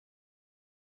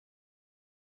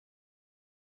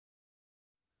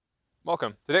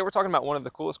Welcome. Today we're talking about one of the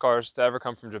coolest cars to ever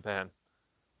come from Japan,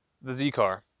 the Z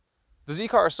car. The Z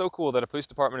car is so cool that a police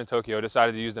department in Tokyo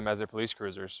decided to use them as their police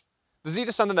cruisers. The Z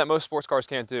does something that most sports cars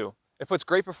can't do. It puts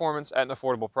great performance at an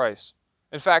affordable price.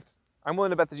 In fact, I'm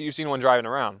willing to bet that you've seen one driving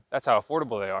around. That's how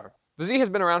affordable they are. The Z has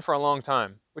been around for a long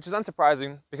time, which is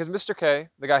unsurprising because Mr. K,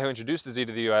 the guy who introduced the Z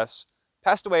to the US,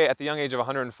 passed away at the young age of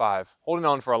 105, holding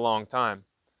on for a long time.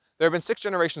 There have been 6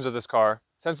 generations of this car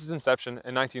since its inception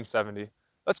in 1970.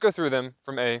 Let's go through them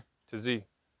from A to Z.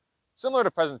 Similar to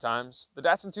present times, the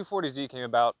Datsun 240Z came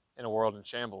about in a world in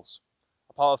shambles.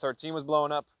 Apollo 13 was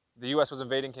blowing up, the US was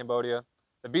invading Cambodia,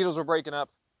 the Beatles were breaking up,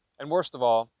 and worst of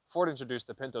all, Ford introduced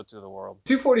the Pinto to the world.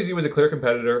 240Z was a clear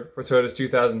competitor for Toyota's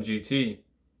 2000 GT,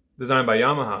 designed by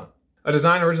Yamaha. A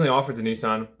design originally offered to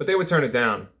Nissan, but they would turn it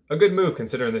down. A good move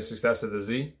considering the success of the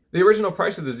Z. The original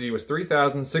price of the Z was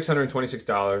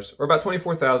 $3,626, or about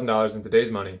 $24,000 in today's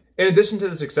money. In addition to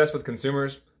the success with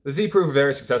consumers, the Z proved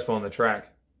very successful on the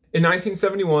track. In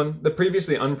 1971, the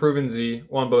previously unproven Z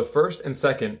won both first and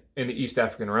second in the East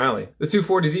African Rally. The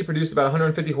 240Z produced about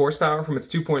 150 horsepower from its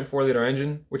 2.4-liter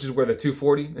engine, which is where the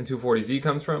 240 and 240Z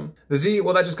comes from. The Z,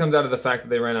 well, that just comes out of the fact that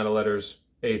they ran out of letters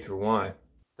A through Y.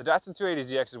 The Datsun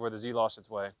 280ZX is where the Z lost its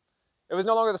way. It was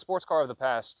no longer the sports car of the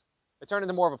past. It turned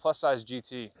into more of a plus-size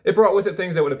GT. It brought with it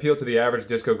things that would appeal to the average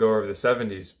disco goer of the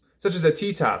 70s, such as a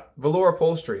T-top, velour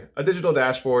upholstery, a digital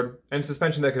dashboard, and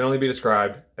suspension that can only be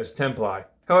described as Templi.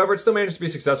 However, it still managed to be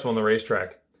successful on the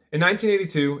racetrack. In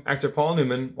 1982, actor Paul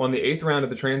Newman won the 8th round of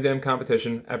the Trans Am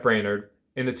competition at Brainerd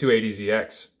in the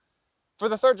 280ZX. For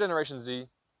the 3rd generation Z,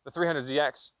 the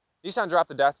 300ZX, Nissan dropped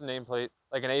the Datsun nameplate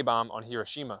like an A-bomb on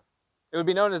Hiroshima. It would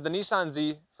be known as the Nissan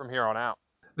Z from here on out.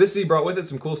 This Z brought with it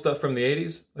some cool stuff from the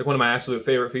 80s, like one of my absolute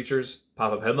favorite features,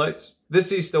 pop-up headlights. This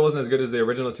Z still wasn't as good as the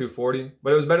original 240,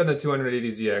 but it was better than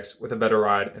 280ZX with a better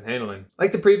ride and handling.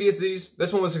 Like the previous Zs,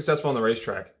 this one was successful on the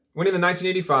racetrack, winning the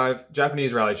 1985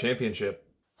 Japanese Rally Championship.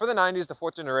 For the 90s, the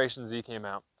 4th generation Z came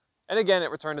out, and again it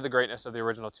returned to the greatness of the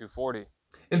original 240.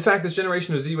 In fact, this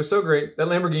generation of Z was so great that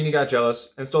Lamborghini got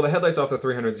jealous and stole the headlights off the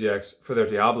 300ZX for their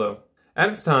Diablo. At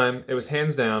its time, it was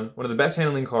hands down one of the best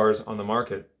handling cars on the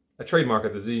market, a trademark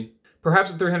of the Z.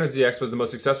 Perhaps the 300ZX was the most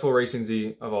successful racing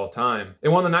Z of all time. It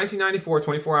won the 1994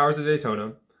 24 Hours of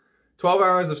Daytona, 12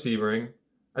 Hours of Sebring,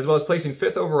 as well as placing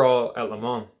 5th overall at Le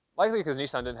Mans. Likely because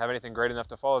Nissan didn't have anything great enough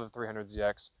to follow the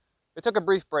 300ZX, they took a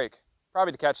brief break,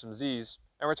 probably to catch some Zs,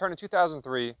 and returned in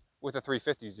 2003 with the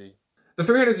 350Z. The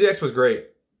 300ZX was great,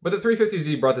 but the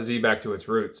 350Z brought the Z back to its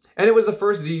roots. And it was the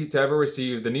first Z to ever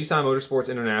receive the Nissan Motorsports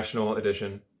International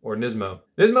Edition, or Nismo.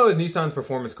 Nismo is Nissan's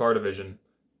performance car division,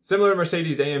 similar to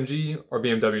Mercedes AMG or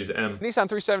BMW's M. Nissan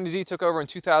 370Z took over in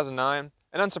 2009,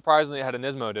 and unsurprisingly it had a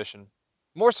Nismo edition.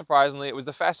 More surprisingly, it was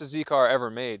the fastest Z car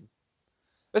ever made.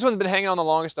 This one's been hanging on the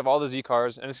longest of all the Z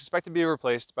cars, and is expected to be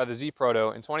replaced by the Z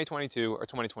Proto in 2022 or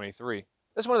 2023.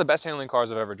 This is one of the best handling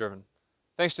cars I've ever driven,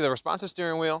 thanks to the responsive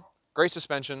steering wheel, great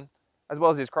suspension, as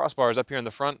well as these crossbars up here in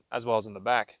the front, as well as in the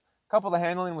back. Couple the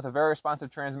handling with a very responsive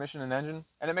transmission and engine,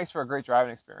 and it makes for a great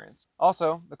driving experience.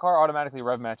 Also, the car automatically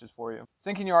rev matches for you,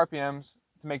 syncing your RPMs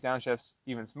to make downshifts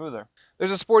even smoother.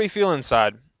 There's a sporty feel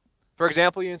inside. For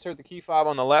example, you insert the key fob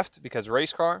on the left because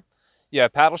race car. You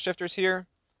have paddle shifters here,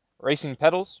 racing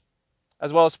pedals,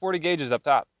 as well as sporty gauges up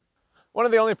top. One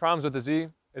of the only problems with the Z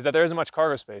is that there isn't much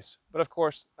cargo space, but of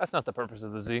course, that's not the purpose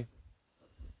of the Z.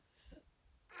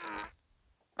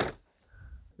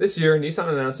 This year, Nissan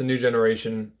announced a new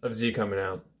generation of Z coming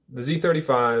out. The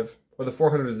Z35, or the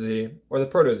 400Z, or the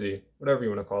Proto Z, whatever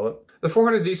you want to call it. The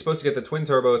 400Z is supposed to get the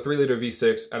twin-turbo 3-liter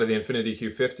V6 out of the Infiniti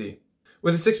Q50,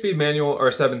 with a 6-speed manual or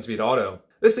a 7-speed auto.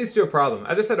 This leads to a problem.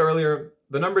 As I said earlier,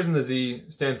 the numbers in the Z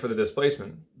stand for the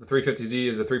displacement. The 350Z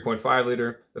is a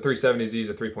 3.5-liter, the 370Z is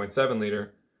a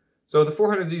 3.7-liter. So the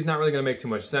 400Z is not really going to make too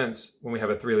much sense when we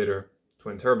have a 3-liter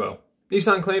twin-turbo.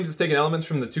 Nissan claims it's taken elements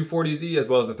from the 240Z as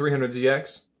well as the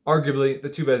 300ZX, arguably the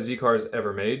 2 best Z cars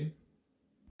ever made.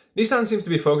 Nissan seems to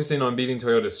be focusing on beating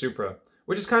Toyota's Supra,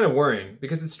 which is kind of worrying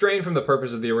because it's straying from the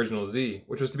purpose of the original Z,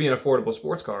 which was to be an affordable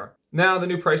sports car. Now the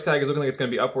new price tag is looking like it's going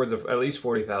to be upwards of at least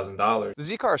 $40,000. The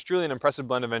Z car is truly an impressive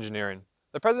blend of engineering.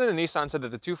 The president of Nissan said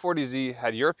that the 240Z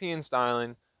had European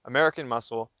styling, American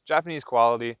muscle, Japanese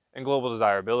quality, and global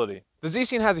desirability. The Z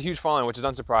scene has a huge following, which is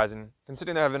unsurprising,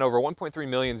 considering there have been over 1.3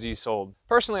 million Zs sold.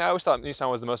 Personally, I always thought Nissan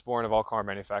was the most boring of all car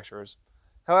manufacturers.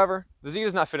 However, the Z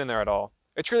does not fit in there at all.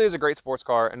 It truly is a great sports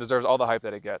car and deserves all the hype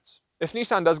that it gets. If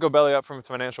Nissan does go belly up from its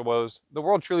financial woes, the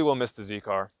world truly will miss the Z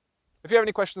car. If you have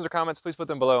any questions or comments, please put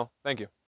them below. Thank you.